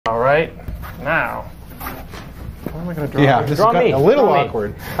All right, now, what am I going to draw? Yeah, this Draw got me. a little Draw me.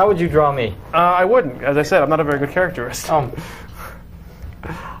 awkward. How would you draw me? I wouldn't. As I said, I'm not a very good caricaturist. Oh.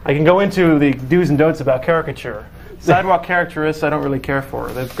 I can go into the do's and don'ts about caricature. Sidewalk caricaturists, I don't really care for.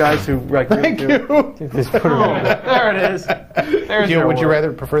 The guys who like really do. Just put it on. There it is. There's your Would you word.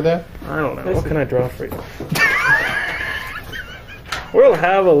 rather prefer that? I don't know. What can I draw for you? We'll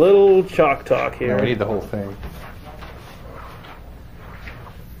have a little chalk talk here. No, I need the whole thing.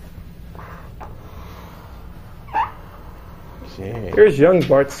 Gee. Here's young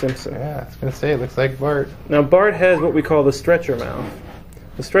Bart Simpson. Yeah, I was going to say, it looks like Bart. Now, Bart has what we call the stretcher mouth.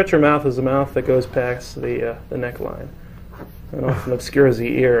 The stretcher mouth is a mouth that goes past the neckline and often obscures the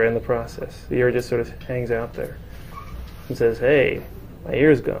ear in the process. The ear just sort of hangs out there and says, hey, my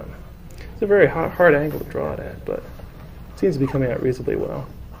ear's gone. It's a very hard angle to draw it at, but it seems to be coming out reasonably well.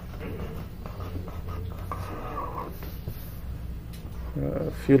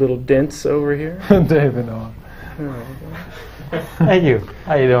 A few little dents over here. David on. Thank you.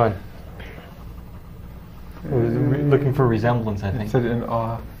 How you doing? I was looking for resemblance, I think. Said in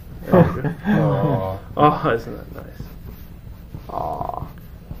awe. Oh. Oh, isn't that nice? Aw.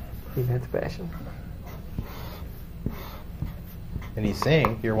 You got the passion. And he's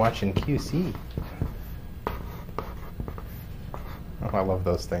saying, you're watching QC. Oh, I love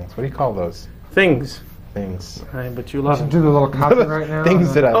those things. What do you call those? Things. Things. But you love Should them. do the little copy right now.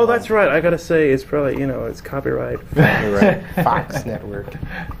 Things that I Oh, love. that's right. I gotta say, it's probably, it's copyright. You're right. Fox Network.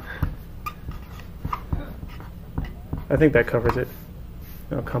 I think that covers it.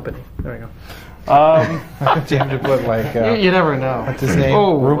 No, company. There we go. Do you have to put like, You never know. what's his name?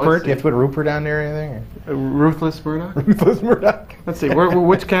 Oh, Rupert? let's Do you have to put Rupert on there or anything? Ruthless Murdoch? Ruthless Murdoch. Let's see.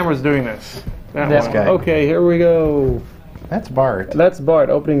 Which camera's doing this? That This one. guy. Okay, here we go. That's Bart. That's Bart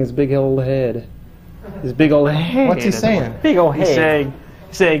opening his big old head. His big old head. What's he saying? Big ol' He's head.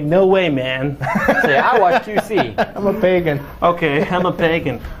 saying, no way, man. Say, I watch QC. I'm a pagan. Okay, I'm a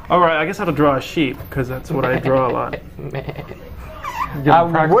pagan. All right, I guess I have to draw a sheep, because that's what I draw a lot.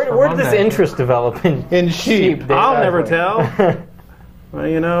 Where did this interest develop in sheep? Dave? I'll never tell.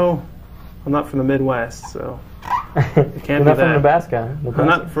 Well, I'm not from the Midwest, so it can't You're be not that. from Nebraska. I'm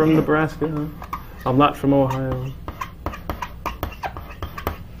not from Nebraska. I'm not from Ohio.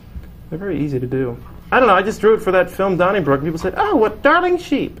 They're very easy to do. I don't know, I just drew it for that film Donnybrook, and people said, oh, what darling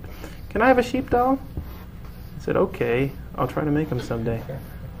sheep. Can I have a sheep doll? I said, okay, I'll try to make them someday.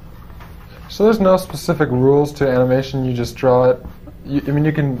 So there's no specific rules to animation. You just draw it. You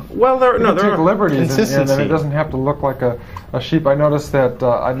can. Well, there You can take are liberties in consistency. and it doesn't have to look like a sheep. I noticed that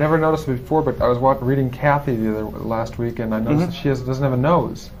I never noticed it before, but I was reading Kathy last week, and I noticed that she doesn't have a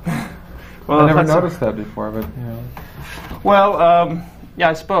nose. Well, I never that's noticed that before, but Well, yeah,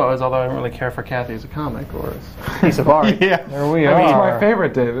 I suppose, although I don't really care for Kathy as a comic or as a piece of art. Yeah. There we That's are. my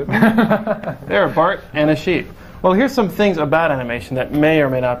favorite, David. There, Bart and a sheep. Well, here's some things about animation that may or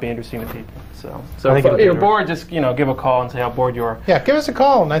may not be interesting to people. So I think if it'll be you're interesting. bored, just give a call and say how bored you are. Yeah, give us a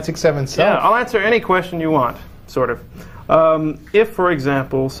call, 967 Yeah, self. I'll answer any question you want, sort of. If, for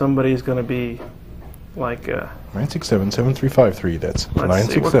example, somebody's going to be like, 967-7353. That's Let's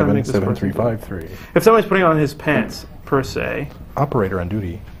see, what can I make this person do? 967-7353. if somebody's putting on his pants, per se, Operator on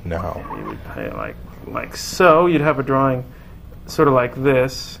duty now. you would pay like so. You'd have a drawing sort of like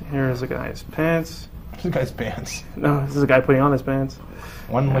this. Here's a guy's pants. This guy's pants. No, this is a guy putting on his pants.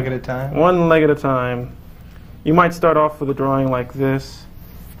 One leg at a time. One leg at a time. You might start off with a drawing like this,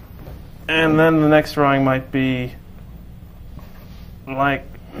 and then the next drawing might be like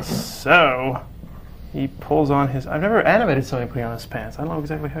so. He pulls on his... I've never animated somebody putting on his pants. I don't know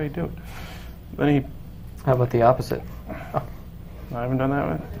exactly how you do it. Then How about the opposite? I haven't done that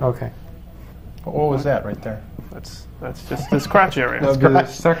one. Okay. What was that right there? That's just this crotch area. That'll be the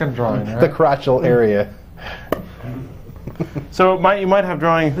second drawing, right? The crotchal area. So you might have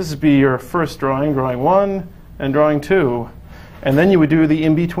drawing... This would be your first drawing 1, and drawing 2. And then you would do the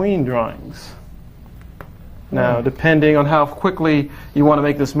in-between drawings. Now, depending on how quickly you want to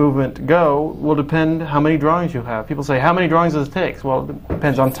make this movement go, will depend how many drawings you have. People say, how many drawings does it take? Well, it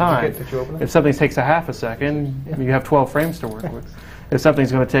depends on time. Did you open it? If something takes a half a second, you have 12 frames to work with. If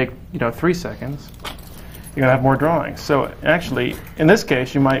something's going to take 3 seconds, you're going to have more drawings. So actually, in this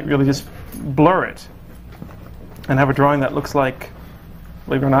case, you might really just blur it and have a drawing that looks like,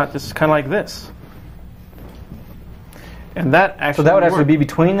 believe it or not, just kind of like this. And that actually So that would actually work. be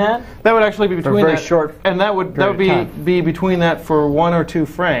between that? That would actually be between very that, short and that would period of be between that for 1 or 2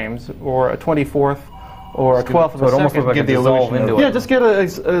 frames, or a 24th, or a 12th of So a it almost second. looks like Get a the dissolve illusion of- into Yeah, it. just get a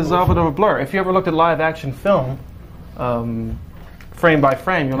dissolve of a blur. If you ever looked at live action film, frame by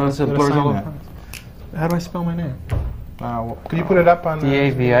frame, you'll notice it What a blurs sign all that. over. How do I spell my name? Could you put it up on the...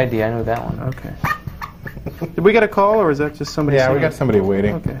 D-A-V-I-D, I know that one. Okay. Did we get a call, or is that just somebody? Yeah, we saying got somebody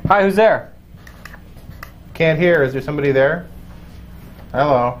waiting. Okay. Hi, who's there? Can't hear. Is there somebody there?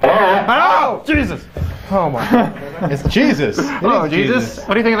 Hello. Oh, Jesus! Oh my God. It's Jesus. Hello, Jesus.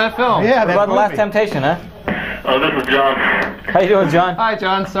 What do you think of that film? Yeah, What that about The Last movie. Temptation, huh? Oh, this is John. How you doing, John? Hi,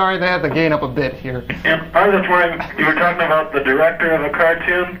 John. Sorry, they had the gain up a bit here. And I was just wondering, you were talking about the director of a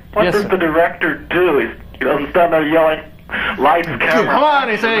cartoon. What Yes, does sir. the director do? He doesn't stand there yelling, lights, camera. Come on,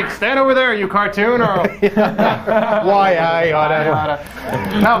 he say, stand over there, you cartoon, or... Why I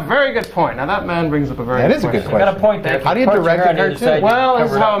oughta... Now, very good point. Now, that man brings up a very That good is a good question. Got a point there. How do you Punch your direct hair a on the other cartoon? side, Well, you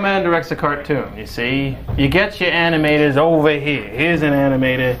this is cover it how up. a man directs a cartoon, you see. You get your animators over here. Here's an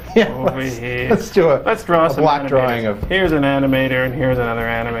animator over here. Let's do Let's draw some block animators. drawing of... Here's an animator, and here's another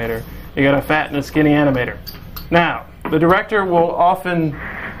animator. You got a fat and a skinny animator. Now, the director will often...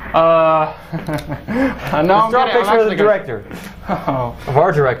 no, Let's draw a picture of the director. Oh. Of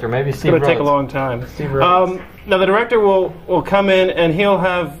our director, maybe Steve It's going to take a Rhodes. long time. Steve Rhodes. Now the director will come in and he'll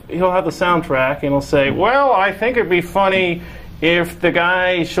have the soundtrack and he'll say, well, I think it'd be funny if the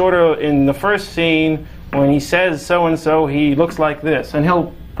guy sort of in the first scene when he says so and so he looks like this, and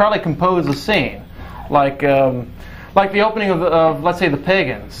he'll probably compose a scene like the opening of let's say The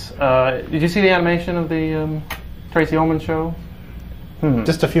Pagans. Did you see the animation of the Tracy Ullman show?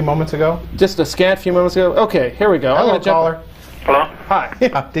 Just a few moments ago? Just a scant few moments ago. Okay, here we go. I'm Hello, gonna jump- caller. Hello? Hi.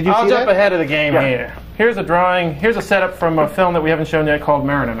 Yeah, did you I'll see jump that? ahead of the game Yeah. here. Here's a drawing. Here's a setup from a film that we haven't shown yet called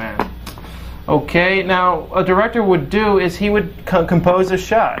Mariner Man. Okay, now a director would do is he would compose a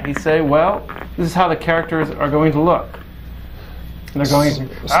shot. He'd say, well, this is how the characters are going to look. And they're going,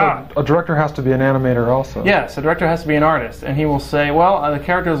 So a director has to be an animator also. Yes, the director has to be an artist, and he will say, well, the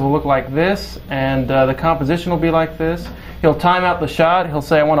characters will look like this, and the composition will be like this. He'll time out the shot. He'll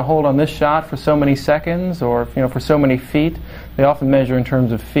say, I want to hold on this shot for so many seconds, or for so many feet. They often measure in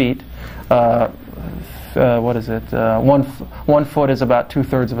terms of feet. What is it? 1 foot is about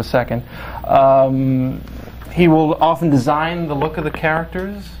 2/3 of a second. He will often design the look of the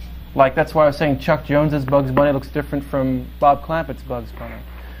characters. Like, that's why I was saying Chuck Jones's Bugs Bunny looks different from Bob Clampett's Bugs Bunny.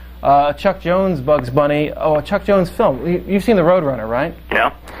 Chuck Jones Bugs Bunny, a Chuck Jones film. You've seen The Roadrunner, right?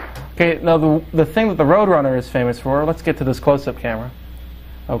 Yeah. Okay, now the thing that The Roadrunner is famous for, let's get to this close-up camera.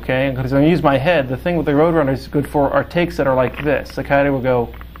 Okay, because I'm going to use my head. The thing that The Roadrunner is good for are takes that are like this. The kind of will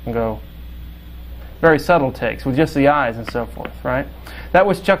go, very subtle takes with just the eyes and so forth, right? That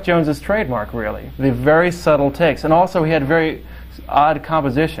was Chuck Jones's trademark, really. The very subtle takes. And also he had very odd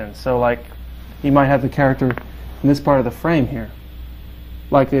compositions. So like, he might have the character in this part of the frame here.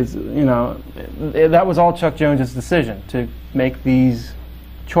 Like, it's, that was all Chuck Jones's decision, to make these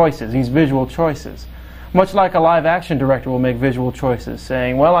choices, these visual choices. Much like a live-action director will make visual choices,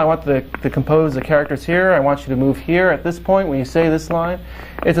 saying, well, I want to compose the characters here, I want you to move here at this point when you say this line.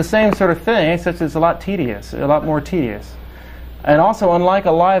 It's the same sort of thing, except it's a lot more tedious. And also, unlike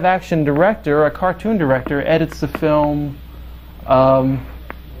a live-action director, a cartoon director edits the film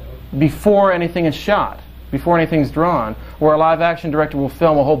before anything is shot, before anything's drawn, where a live-action director will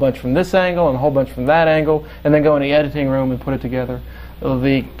film a whole bunch from this angle and a whole bunch from that angle, and then go in the editing room and put it together.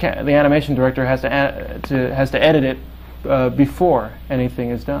 The animation director has to edit it before anything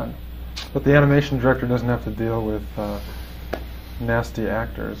is done. But the animation director doesn't have to deal with nasty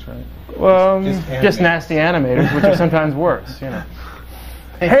actors, right? Well, Just just nasty animators, which are sometimes worse.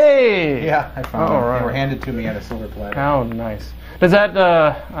 Hey! Yeah, I found Oh, them. right. They were handed to me on a silver platter. How nice. Does that?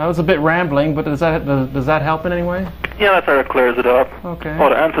 I was a bit rambling, but does that help in any way? Yeah, that sort of clears it up. Okay. Well,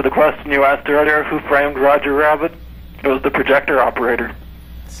 to answer the question you asked earlier, who framed Roger Rabbit? It was the projector operator.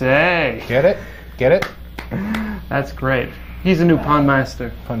 Say, Get it? Get it? that's great. He's a new pond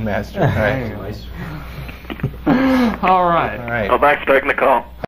master. Fun master. All right. Nice. All right. All right. Oh, thanks for taking the call.